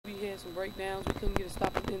some breakdowns. We couldn't get a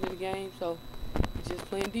stop at the end of the game, so we're just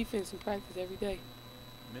playing defense in practice every day.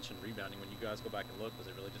 You mentioned rebounding. When you guys go back and look, was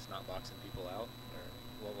it really just not boxing people out, or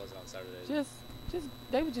what was it on Saturday?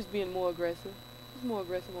 They were just being more aggressive. Just more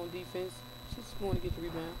aggressive on defense. Just want to get the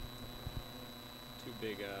rebound. Two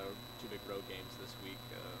big road games this week.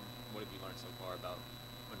 What have you learned so far about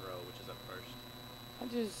Monroe, which is up first?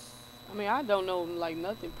 I don't know like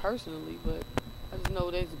nothing personally, but I just know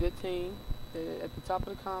there's a good team. They're at the top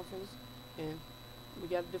of the conference, and we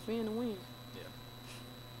got to defend and win. Yeah.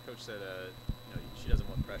 Coach said, she doesn't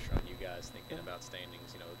want pressure on you guys thinking about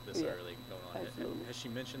standings, this early going on. Absolutely. Has she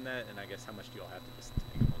mentioned that? And I guess how much do y'all have to just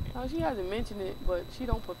take one game? No, she hasn't mentioned it, but she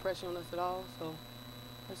don't put pressure on us at all, so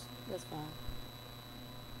that's fine.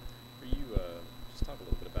 For you, just talk a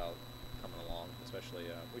little bit about coming along, especially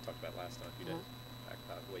we talked about last time a few days back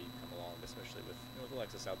about the way you've come along, especially with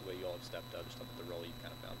Alexis out, the way you all have stepped up, just talk about the role you've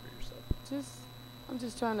kind of found for yourself. I'm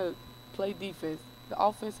just trying to play defense. The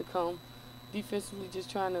offense will come. Defensively, just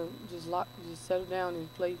trying to just settle down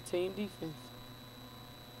and play team defense.